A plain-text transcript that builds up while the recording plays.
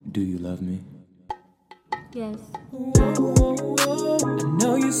Do you love me? Yes. I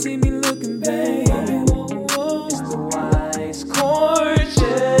know you see me looking, baby. It's the wise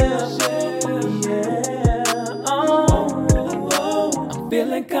courtship. Yeah. I'm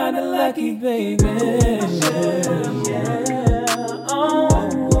feeling kinda lucky, baby. Yeah. It's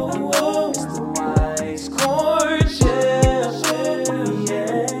the wise courtship.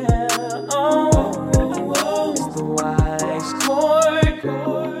 Yeah. It's the wise court.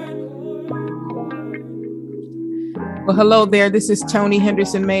 Well, hello there. This is Tony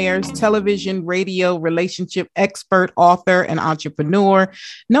Henderson Mayers, television, radio, relationship expert, author, and entrepreneur,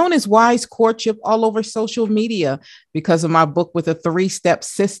 known as Wise Courtship all over social media. Because of my book with a 3-step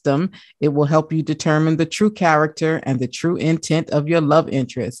system, it will help you determine the true character and the true intent of your love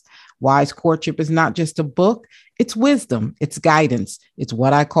interest. Wise Courtship is not just a book, it's wisdom, it's guidance. It's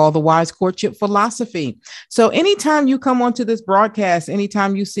what I call the Wise Courtship philosophy. So anytime you come onto this broadcast,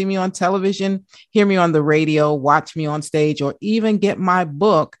 anytime you see me on television, hear me on the radio, watch me on stage, or even get my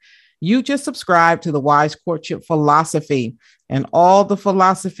book, you just subscribe to the Wise Courtship philosophy. And all the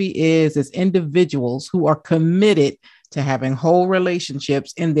philosophy is individuals who are committed to having whole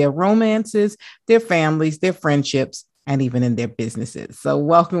relationships in their romances, their families, their friendships, and even in their businesses. So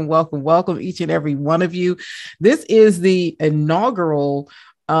welcome each and every one of you. This is the inaugural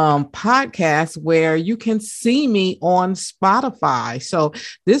podcast where you can see me on Spotify. So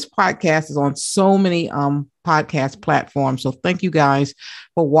this podcast is on so many podcast platforms. So thank you guys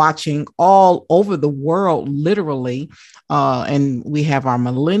for watching all over the world, literally. And we have our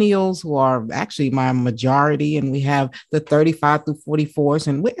millennials who are actually my majority, and we have the 35 through 44s,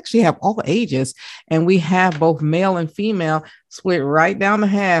 and we actually have all ages, and we have both male and female split right down the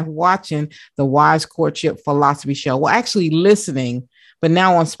half watching the Wise Courtship Philosophy Show. Well, actually listening. But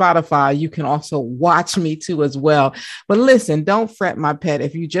now on Spotify, you can also watch me too as well. But listen, don't fret, my pet.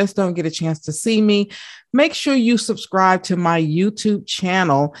 If you just don't get a chance to see me, make sure you subscribe to my YouTube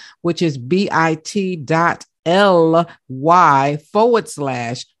channel, which is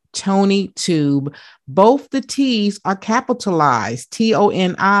bit.ly/TonyTube. Both the T's are capitalized,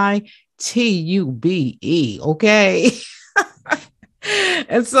 TONITUBE. Okay.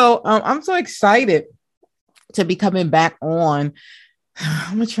 And so I'm so excited to be coming back on.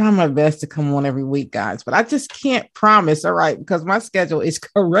 I'm going to try my best to come on every week, guys, but I just can't promise. All right. Because my schedule is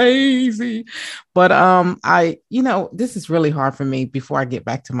crazy, but this is really hard for me before I get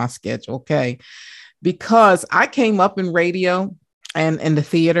back to my schedule. Okay. Because I came up in radio and in the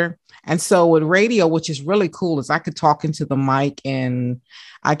theater. And so with radio, which is really cool, is I could talk into the mic and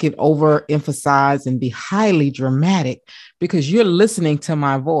I could overemphasize and be highly dramatic because you're listening to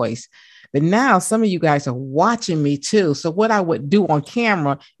my voice. But now some of you guys are watching me too. So what I would do on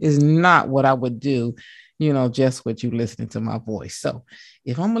camera is not what I would do, just with you listening to my voice. So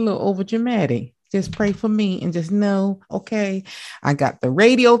if I'm a little over dramatic, just pray for me and just know, okay, I got the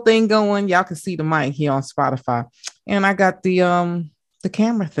radio thing going. Y'all can see the mic here on Spotify. And I got the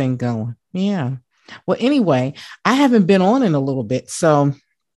camera thing going. Yeah. Well, anyway, I haven't been on in a little bit. So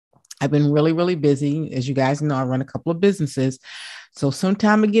I've been really, really busy. As you guys know, I run a couple of businesses. So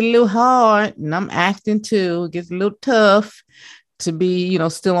sometimes it get a little hard, and I'm acting too. It gets a little tough to be,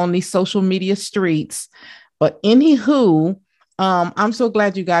 still on these social media streets. But anywho, I'm so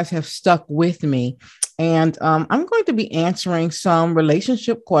glad you guys have stuck with me. And I'm going to be answering some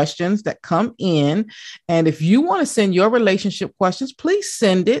relationship questions that come in. And if you want to send your relationship questions, please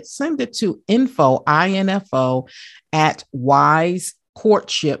send it to info at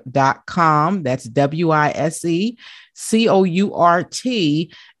wisecourtship.com. That's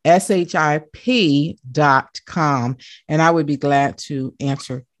WISECOURTSHIP.com. And I would be glad to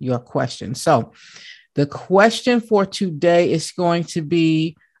answer your question. So the question for today is going to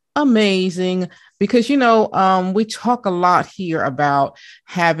be amazing because, we talk a lot here about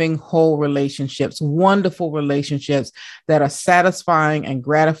having whole relationships, wonderful relationships that are satisfying and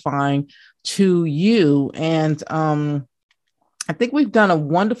gratifying to you. And, I think we've done a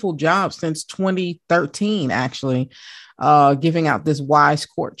wonderful job since 2013, actually, giving out this Wise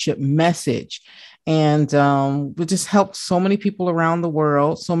Courtship message. And we just helped so many people around the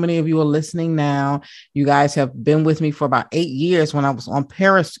world. So many of you are listening now. You guys have been with me for about 8 years when I was on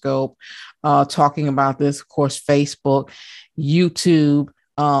Periscope talking about this. Of course, Facebook, YouTube,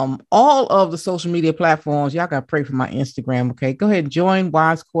 all of the social media platforms. Y'all got to pray for my Instagram. Okay, go ahead and join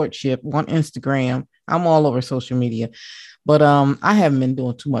Wise Courtship on Instagram. I'm all over social media. But I haven't been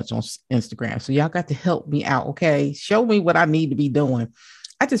doing too much on Instagram. So y'all got to help me out. Okay. Show me what I need to be doing.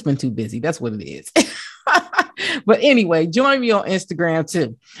 I just been too busy. That's what it is. But anyway, join me on Instagram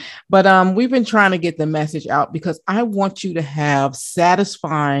too. But we've been trying to get the message out because I want you to have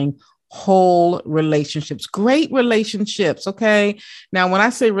satisfying whole relationships, great relationships. Okay. Now, when I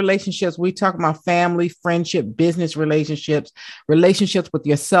say relationships, we talk about family, friendship, business relationships, relationships with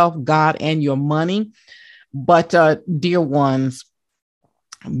yourself, God, and your money. But dear ones,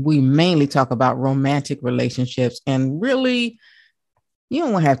 we mainly talk about romantic relationships, and really, you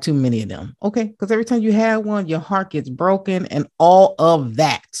don't want to have too many of them. Okay. Because every time you have one, your heart gets broken and all of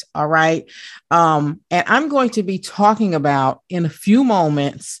that. All right. And I'm going to be talking about in a few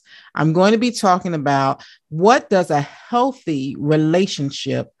moments, I'm going to be talking about what does a healthy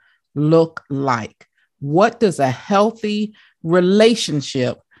relationship look like? What does a healthy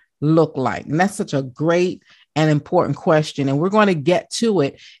relationship look like? And that's such a great and important question. And we're going to get to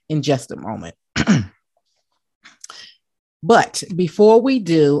it in just a moment. But before we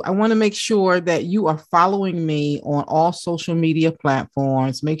do, I want to make sure that you are following me on all social media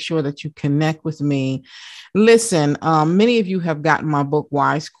platforms. Make sure that you connect with me. Listen, many of you have gotten my book,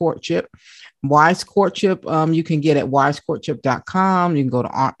 Wise Courtship. Wise Courtship, you can get at wisecourtship.com. You can go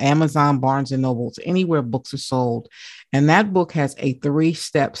to Amazon, Barnes and Nobles, anywhere books are sold. And that book has a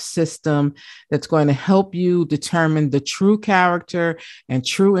 3-step system that's going to help you determine the true character and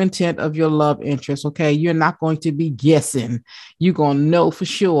true intent of your love interest. Okay. You're not going to be guessing. You're going to know for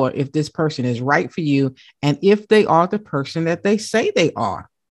sure if this person is right for you and if they are the person that they say they are.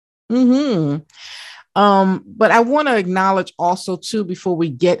 But I want to acknowledge also too, before we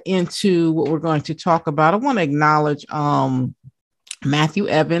get into what we're going to talk about, I want to acknowledge Matthew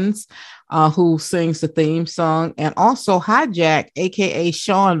Evans, who sings the theme song, and also Hijack, aka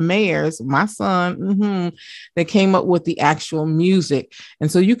Sean Mayers, my son, that came up with the actual music.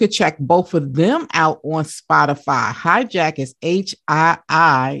 And so you could check both of them out on Spotify. Hijack is Hiijack.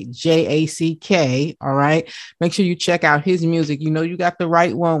 All right. Make sure you check out his music. You know, you got the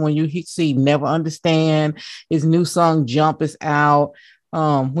right one when you see Never Understand. His new song Jump is out.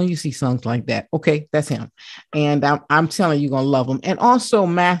 When you see songs like that, okay, that's him. And I'm telling you, you're going to love him. And also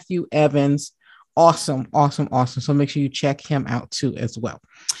Matthew Evans, awesome. So make sure you check him out too as well.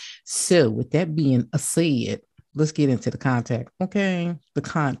 So with that being said, let's get into the content. Okay, the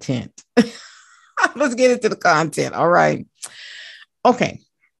content. Let's get into the content. All right. Okay.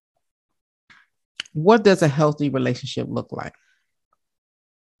 What does a healthy relationship look like?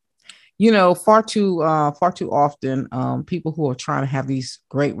 You know, far too often, people who are trying to have these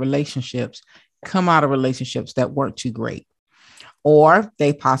great relationships come out of relationships that weren't too great, or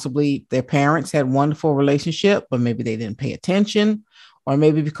their parents had a wonderful relationship, but maybe they didn't pay attention, or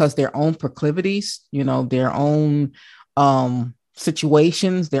maybe because their own proclivities, you know, their own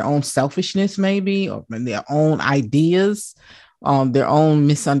situations, their own selfishness, maybe, or their own ideas, their own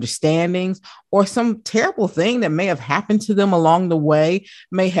misunderstandings, or some terrible thing that may have happened to them along the way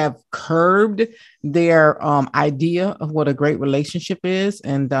may have curbed their idea of what a great relationship is.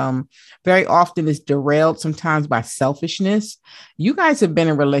 And very often is derailed sometimes by selfishness. You guys have been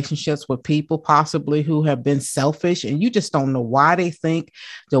in relationships with people possibly who have been selfish, and you just don't know why they think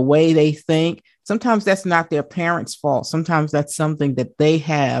the way they think. Sometimes that's not their parents' fault. Sometimes that's something that they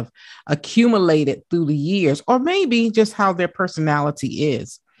have accumulated through the years, or maybe just how their personality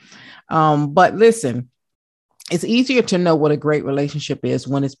is. But listen, it's easier to know what a great relationship is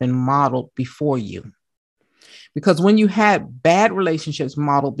when it's been modeled before you. Because when you had bad relationships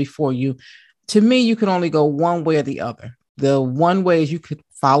modeled before you, to me, you can only go one way or the other. The one way is you could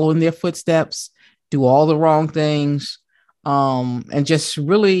follow in their footsteps, do all the wrong things, and just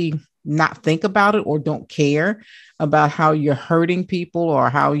really not think about it or don't care about how you're hurting people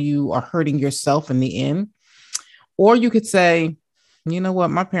or how you are hurting yourself in the end. Or you could say, you know what,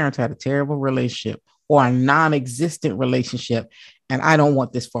 my parents had a terrible relationship or a non-existent relationship, and I don't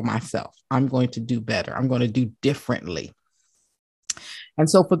want this for myself. I'm going to do better. I'm going to do differently. And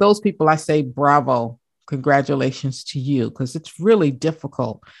so for those people, I say, bravo, congratulations to you, because it's really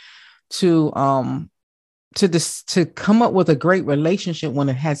difficult to come up with a great relationship when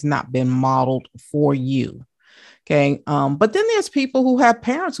it has not been modeled for you. Okay. But then there's people who have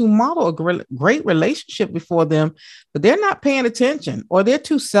parents who model a great relationship before them, but they're not paying attention, or they're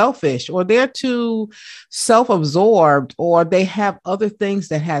too selfish, or they're too self-absorbed, or they have other things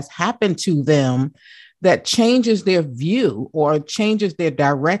that has happened to them that changes their view or changes their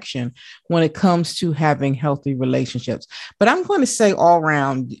direction when it comes to having healthy relationships. But I'm going to say all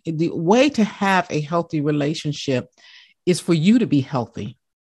around, the way to have a healthy relationship is for you to be healthy.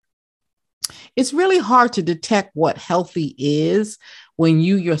 It's really hard to detect what healthy is when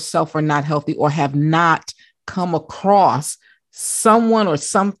you yourself are not healthy or have not come across someone or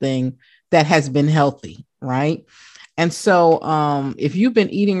something that has been healthy. right? And so if you've been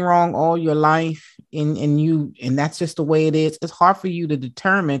eating wrong all your life and that's just the way it is, it's hard for you to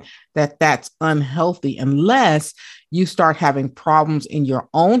determine that that's unhealthy unless you start having problems in your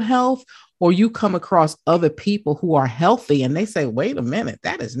own health, or you come across other people who are healthy and they say, wait a minute,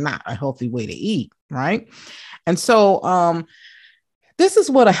 that is not a healthy way to eat, right? And so this is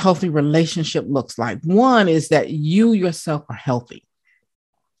what a healthy relationship looks like. One is that you yourself are healthy.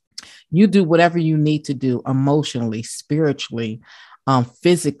 You do whatever you need to do emotionally, spiritually,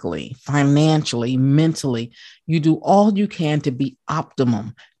 physically, financially, mentally. You do all you can to be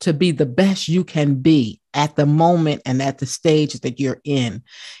optimum, to be the best you can be at the moment and at the stage that you're in.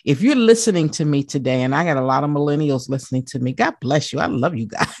 If you're listening to me today, and I got a lot of millennials listening to me, God bless you. I love you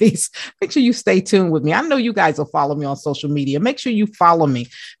guys. Make sure you stay tuned with me. I know you guys will follow me on social media. Make sure you follow me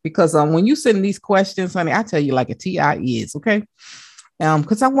because when you send these questions, honey, I tell you like a TI is, okay?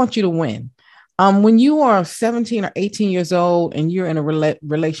 Because I want you to win. When you are 17 or 18 years old and you're in a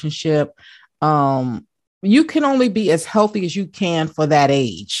relationship, you can only be as healthy as you can for that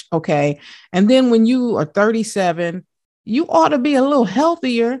age. Okay. And then when you are 37, you ought to be a little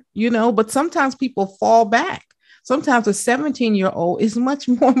healthier, but sometimes people fall back. Sometimes a 17-year-old is much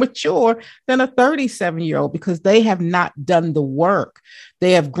more mature than a 37-year-old because they have not done the work.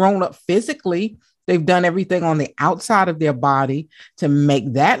 They have grown up physically. They've done everything on the outside of their body to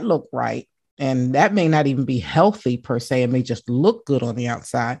make that look right. And that may not even be healthy per se. It may just look good on the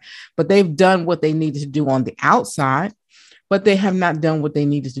outside, but they've done what they needed to do on the outside, but they have not done what they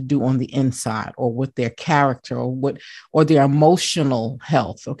needed to do on the inside or with their character or their emotional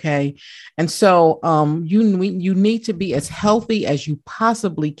health. Okay. And so you need to be as healthy as you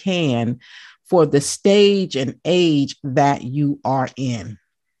possibly can for the stage and age that you are in.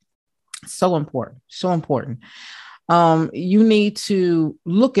 So important, so important. You need to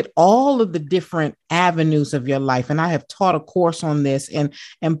look at all of the different avenues of your life. And I have taught a course on this.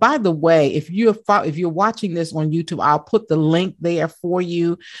 And by the way, if you're watching this on YouTube, I'll put the link there for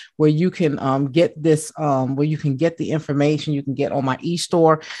you where you can get this, where you can get the information you can get on my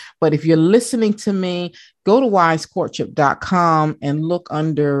e-store. But if you're listening to me, go to wisecourtship.com and look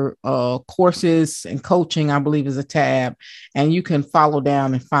under courses and coaching, I believe is a tab, and you can follow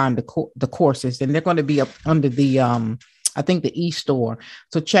down and find the courses, and they're going to be up under the, I think the e-store.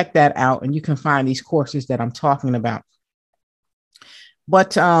 So check that out and you can find these courses that I'm talking about.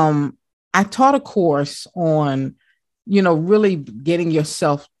 But I taught a course on, really getting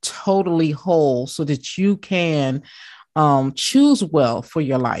yourself totally whole so that you can choose well for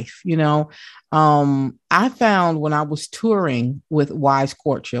your life. I found when I was touring with Wise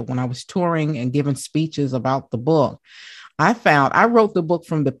Courtship, when I was touring and giving speeches about the book, I wrote the book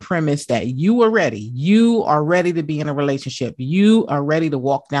from the premise that you are ready. You are ready to be in a relationship. You are ready to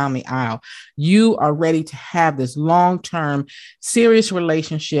walk down the aisle. You are ready to have this long-term, serious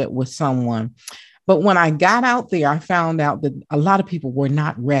relationship with someone. But when I got out there, I found out that a lot of people were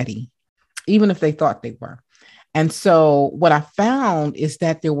not ready, even if they thought they were. And so what I found is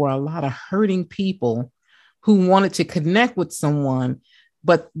that there were a lot of hurting people who wanted to connect with someone,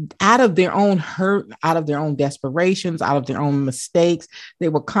 but out of their own hurt, out of their own desperations, out of their own mistakes, they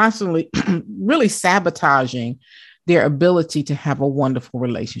were constantly really sabotaging their ability to have a wonderful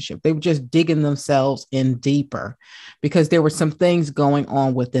relationship. They were just digging themselves in deeper because there were some things going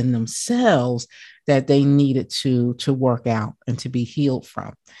on within themselves that they needed to work out and to be healed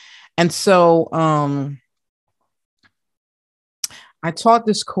from. And so I taught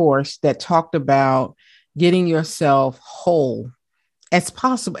this course that talked about getting yourself whole as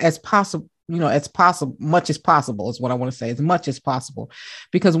much as possible is what I want to say, as much as possible,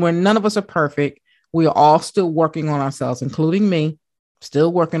 because none of us are perfect. We are all still working on ourselves, including me,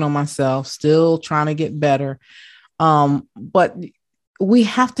 still working on myself, still trying to get better. But we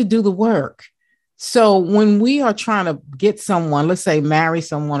have to do the work. So when we are trying to get someone, let's say marry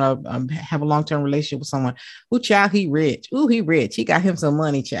someone or have a long-term relationship with someone, child, he rich. Ooh, he rich. He got him some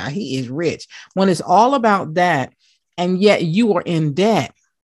money, child. He is rich. When it's all about that, and yet you are in debt,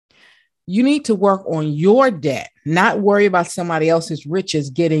 you need to work on your debt, not worry about somebody else's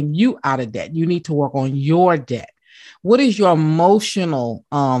riches getting you out of debt. You need to work on your debt. What is your emotional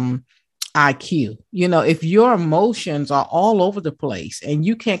IQ? If your emotions are all over the place and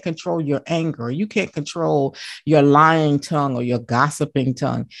you can't control your anger, you can't control your lying tongue or your gossiping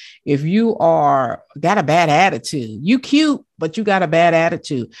tongue. If you got a bad attitude, you cute, but you got a bad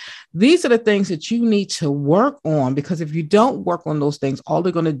attitude. These are the things that you need to work on, because if you don't work on those things, all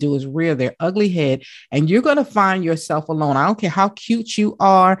they're going to do is rear their ugly head and you're going to find yourself alone. I don't care how cute you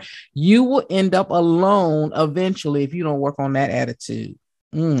are. You will end up alone eventually if you don't work on that attitude.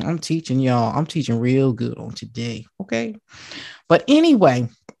 I'm teaching y'all. I'm teaching real good on today. Okay. But anyway,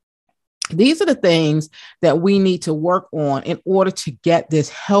 these are the things that we need to work on in order to get this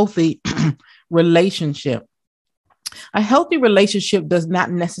healthy relationship. A healthy relationship does not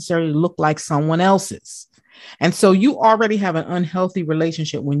necessarily look like someone else's. And so you already have an unhealthy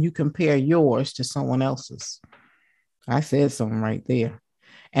relationship when you compare yours to someone else's. I said something right there.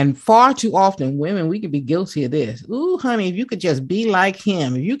 And far too often, women, we can be guilty of this. Ooh, honey, if you could just be like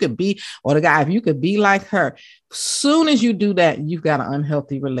him, if you could be, or the guy, if you could be like her, soon as you do that, you've got an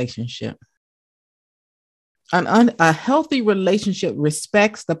unhealthy relationship. A healthy relationship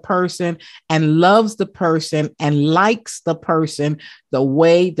respects the person and loves the person and likes the person the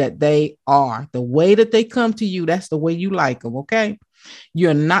way that they are, the way that they come to you. That's the way you like them. Okay.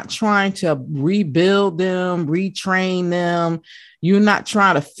 You're not trying to rebuild them, retrain them. You're not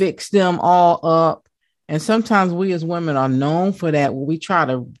trying to fix them all up. And sometimes we as women are known for that. We try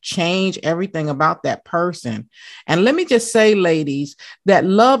to change everything about that person. And let me just say, ladies, that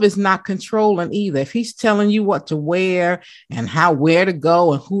love is not controlling either. If he's telling you what to wear and where to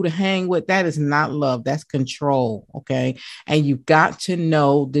go and who to hang with, that is not love. That's control. Okay. And you've got to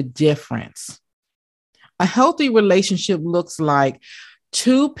know the difference. A healthy relationship looks like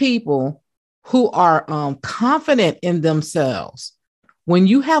two people who are confident in themselves. When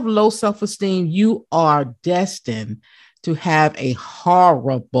you have low self-esteem, you are destined to have a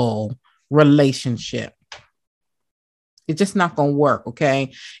horrible relationship. It's just not going to work.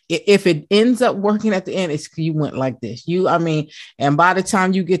 Okay. If it ends up working at the end, you went like this. And by the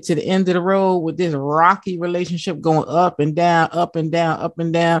time you get to the end of the road with this rocky relationship going up and down, up and down, up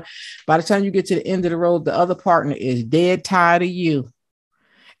and down, by the time you get to the end of the road, the other partner is dead tired of you.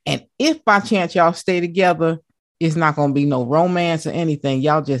 And if by chance y'all stay together, it's not going to be no romance or anything.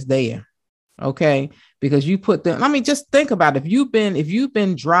 Y'all just there. Okay. Because you put them, just think about it. If you've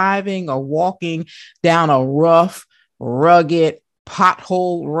been driving or walking down a rough, rugged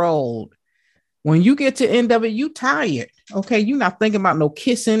pothole road, when you get to the end of it, you tired. Okay. You're not thinking about no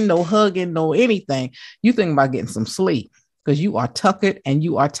kissing, no hugging, no anything. You think about getting some sleep because you are tuckered and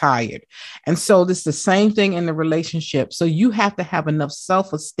you are tired. And so this is the same thing in the relationship. So you have to have enough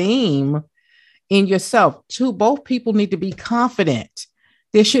self-esteem in yourself. Both people need to be confident.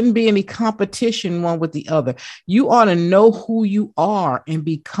 There shouldn't be any competition one with the other. You ought to know who you are and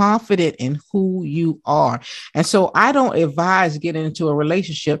be confident in who you are. And so I don't advise getting into a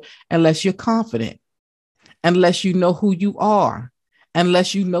relationship unless you're confident, unless you know who you are,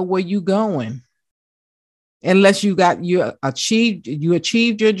 unless you know where you're going, unless you achieved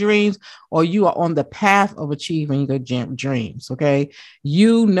your dreams or you are on the path of achieving your dreams. Okay.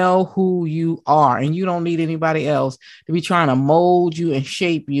 You know who you are and you don't need anybody else to be trying to mold you and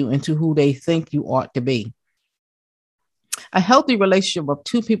shape you into who they think you ought to be. A healthy relationship of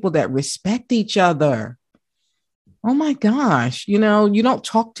two people that respect each other. Oh my gosh. You don't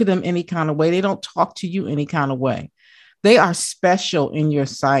talk to them any kind of way. They don't talk to you any kind of way. They are special in your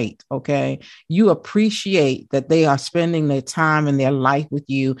sight. Okay. You appreciate that they are spending their time and their life with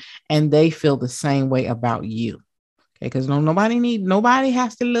you and they feel the same way about you. Okay. Because nobody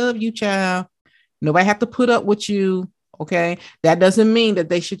has to love you, child. Nobody have to put up with you. Okay. That doesn't mean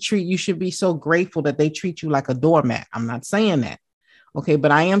that you should be so grateful that they treat you like a doormat. I'm not saying that. Okay.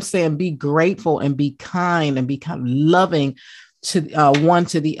 But I am saying be grateful and be kind and be loving to one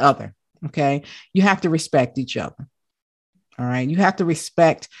to the other. Okay. You have to respect each other. All right. You have to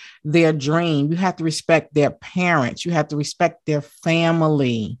respect their dream. You have to respect their parents. You have to respect their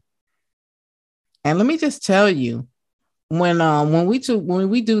family. And let me just tell you, when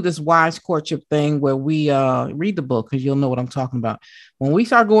we do this wise courtship thing where we read the book, because you'll know what I'm talking about. When we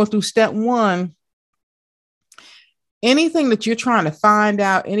start going through step 1, anything that you're trying to find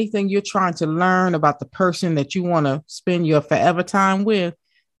out, anything you're trying to learn about the person that you want to spend your forever time with,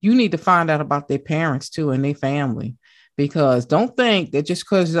 you need to find out about their parents too and their family. Because don't think that just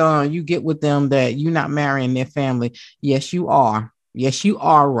because you get with them that you're not marrying their family. Yes, you are. Yes, you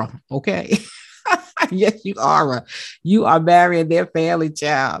are. Okay. Yes, you are. You are marrying their family,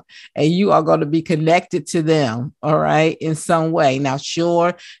 child, and you are going to be connected to them. All right. In some way. Now,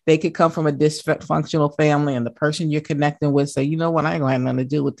 sure, they could come from a dysfunctional family and the person you're connecting with say, you know what, I ain't going to have nothing to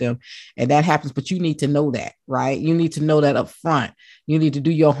do with them. And that happens. But you need to know that, right? You need to know that up front. You need to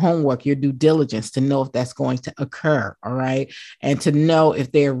do your homework, your due diligence to know if that's going to occur. All right. And to know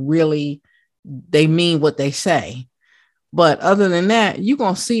if they mean what they say. But other than that, you're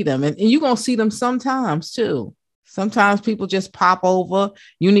going to see them and you're going to see them sometimes too. Sometimes people just pop over.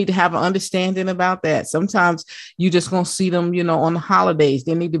 You need to have an understanding about that. Sometimes you just going to see them, on the holidays.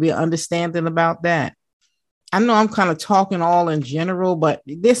 There need to be an understanding about that. I know I'm kind of talking all in general, but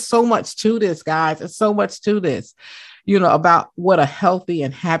there's so much to this, guys. There's so much to this, about what a healthy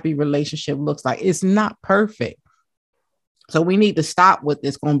and happy relationship looks like. It's not perfect. So we need to stop with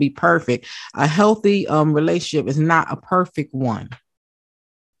this going to be perfect. A healthy relationship is not a perfect one,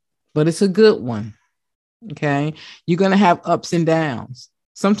 but it's a good one. Okay. You're going to have ups and downs.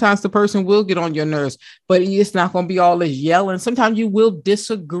 Sometimes the person will get on your nerves, but it's not going to be all this yelling. Sometimes you will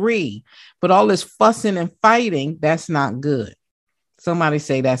disagree, but all this fussing and fighting, that's not good. Somebody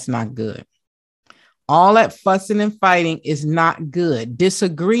say that's not good. All that fussing and fighting is not good.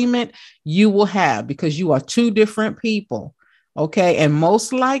 Disagreement you will have because you are two different people. Okay. And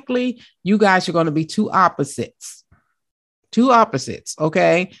most likely you guys are going to be two opposites.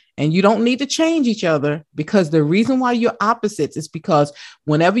 Okay. And you don't need to change each other, because the reason why you're opposites is because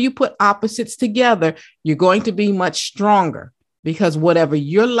whenever you put opposites together, you're going to be much stronger, because whatever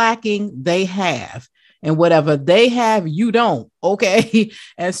you're lacking, they have, and whatever they have, you don't. Okay.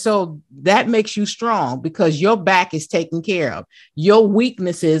 And so that makes you strong because your back is taken care of. Your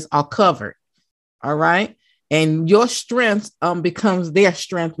weaknesses are covered. All right. And your strength becomes their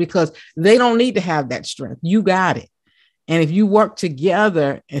strength because they don't need to have that strength. You got it. And if you work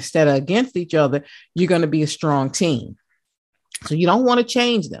together instead of against each other, you're going to be a strong team. So you don't want to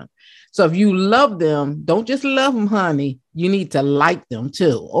change them. So if you love them, don't just love them, honey. You need to like them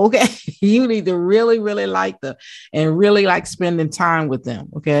too. Okay. You need to really, really like them and really like spending time with them.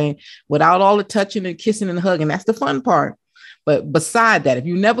 Okay. Without all the touching and kissing and hugging. That's the fun part. But beside that, if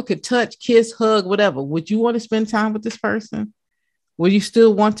you never could touch, kiss, hug, whatever, would you want to spend time with this person? Would you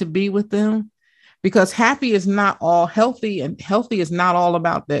still want to be with them? Because happy is not all healthy, and healthy is not all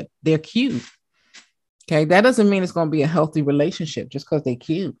about that they're cute. Okay. That doesn't mean it's going to be a healthy relationship just because they're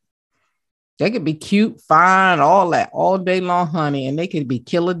cute. They could be cute, fine, all that all day long, honey. And they could be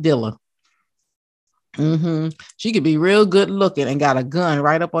killer dilla. She could be real good looking and got a gun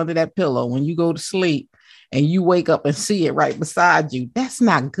right up under that pillow when you go to sleep and you wake up and see it right beside you. That's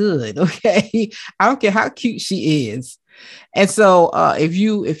not good. Okay. I don't care how cute she is. And so if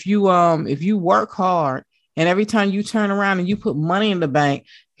you work hard and every time you turn around and you put money in the bank,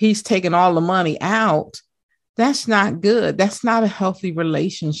 he's taking all the money out. That's not good. That's not a healthy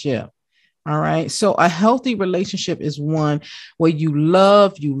relationship. All right. So a healthy relationship is one where you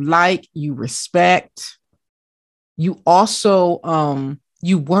love, you like, you respect. You also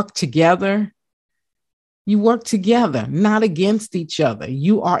you work together. You work together, not against each other.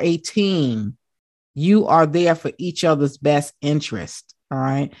 You are a team. You are there for each other's best interest. All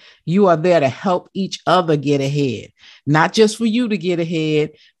right. You are there to help each other get ahead, not just for you to get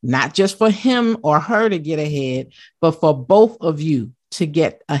ahead, not just for him or her to get ahead, but for both of you to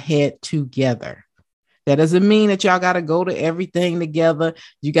get ahead together. That doesn't mean that y'all got to go to everything together.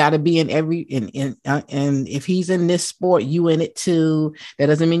 You got to be in and if he's in this sport, you in it too. That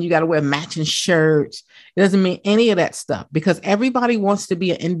doesn't mean you got to wear matching shirts. It doesn't mean any of that stuff, because everybody wants to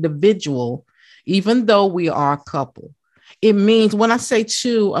be an individual, even though we are a couple. It means when I say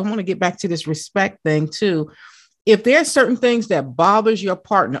two, I want to get back to this respect thing too. If there are certain things that bothers your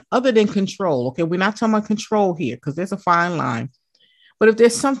partner other than control, okay, we're not talking about control here because there's a fine line. But if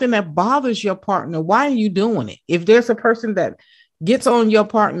there's something that bothers your partner, why are you doing it? If there's a person that gets on your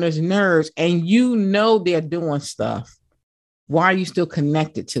partner's nerves and you know they're doing stuff, why are you still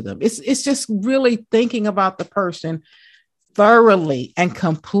connected to them? It's just really thinking about the person thoroughly and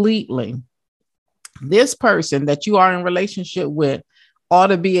completely. This person that you are in relationship with ought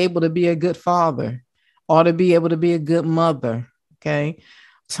to be able to be a good father, ought to be able to be a good mother. Okay.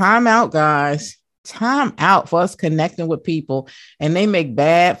 Time out, guys. Time out for us connecting with people and they make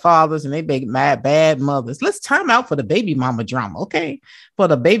bad fathers and they make bad mothers. Let's time out for the baby mama drama. Okay. For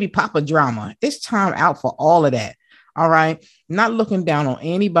the baby papa drama. It's time out for all of that. All right. Not looking down on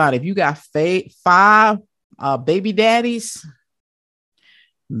anybody. If you got five baby daddies,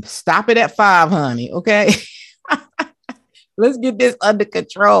 stop it at 5, honey. Okay. Let's get this under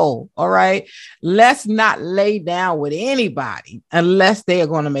control. All right. Let's not lay down with anybody unless they are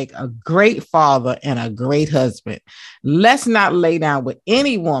going to make a great father and a great husband. Let's not lay down with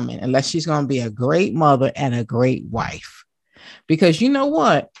any woman unless she's going to be a great mother and a great wife. Because you know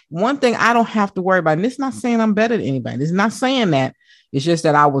what? One thing I don't have to worry about, and it's not saying I'm better than anybody. It's not saying that. It's just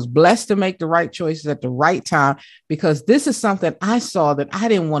that I was blessed to make the right choices at the right time, because this is something I saw that I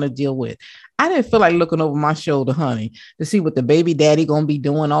didn't want to deal with. I didn't feel like looking over my shoulder, honey, to see what the baby daddy going to be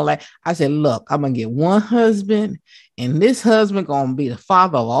doing, all that. I said, look, I'm going to get one husband, and this husband going to be the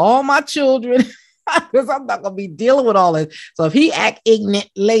father of all my children, because I'm not going to be dealing with all this. So if he act ignorant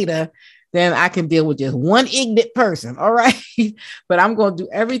later, then I can deal with just one ignorant person. All right. But I'm going to do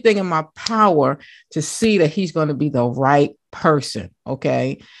everything in my power to see that he's going to be the right person.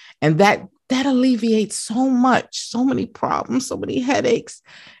 Okay. And that alleviates so much, so many problems, so many headaches,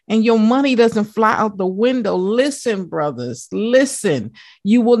 and your money doesn't fly out the window. Listen, brothers, listen,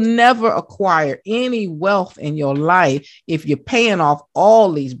 you will never acquire any wealth in your life if you're paying off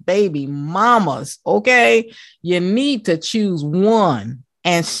all these baby mamas. Okay. You need to choose one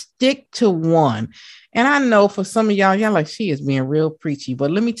and stick to one. And I know for some of y'all like, she is being real preachy,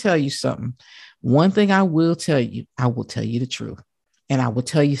 but let me tell you something. One thing I will tell you the truth. And I will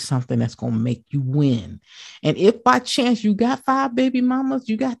tell you something that's going to make you win. And if by chance you got 5 baby mamas,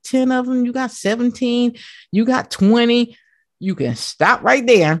 you got 10 of them, you got 17, you got 20, you can stop right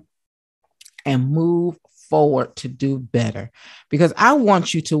there and move forward to do better, because I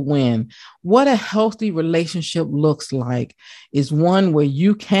want you to win. What a healthy relationship looks like is one where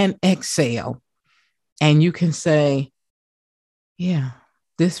you can exhale and you can say, yeah,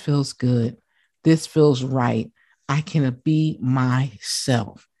 this feels good. This feels right. I can be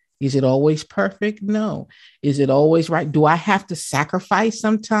myself. Is it always perfect? No. Is it always right? Do I have to sacrifice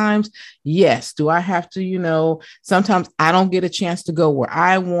sometimes? Yes. Do I have to, sometimes I don't get a chance to go where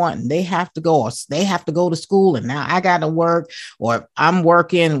I want and they have to go, or they have to go to school and now I got to work, or I'm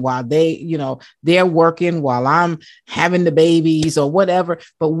working while they're working while I'm having the babies or whatever.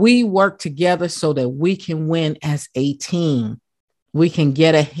 But we work together so that we can win as a team. We can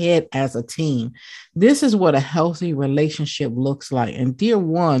get ahead as a team. This is what a healthy relationship looks like. And dear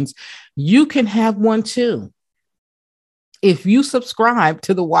ones, you can have one too. If you subscribe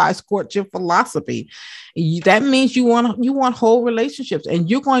to the Wise Courtship philosophy, that means you want whole relationships, and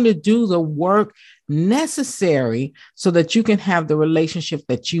you're going to do the work necessary so that you can have the relationship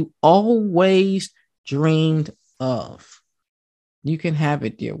that you always dreamed of. You can have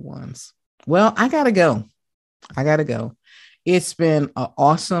it, dear ones. Well, I got to go. It's been an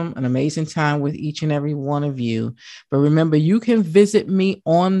awesome, an amazing time with each and every one of you. But remember, you can visit me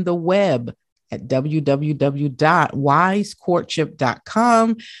on the web at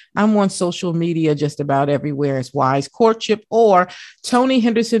www.wisecourtship.com. I'm on social media just about everywhere as Wise Courtship or Tony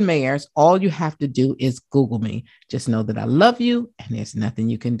Henderson Mayers. All you have to do is Google me. Just know that I love you and there's nothing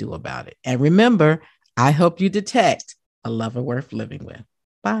you can do about it. And remember, I help you detect a lover worth living with.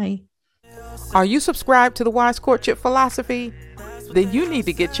 Bye. Are you subscribed to the Wise Courtship philosophy? Then you need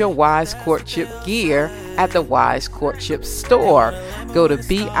to get your Wise Courtship gear at the Wise Courtship store. Go to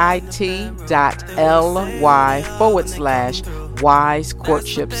bit.ly/Wise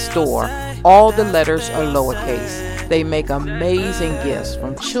Courtship store. All the letters are lowercase. They make amazing gifts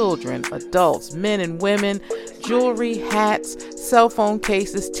from children, adults, men and women, jewelry, hats, cell phone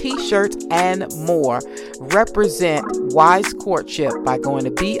cases, t-shirts, and more. Represent Wise Courtship by going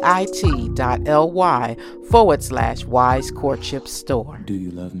to bit.ly/Wise Courtship store. Do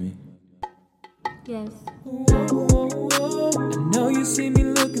you love me? Yes. I know you see me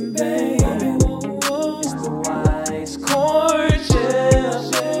looking, baby. It's the Wise Courtship.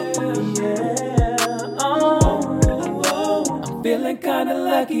 Yeah. I'm feeling kinda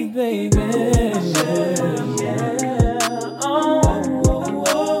lucky, baby. Yeah.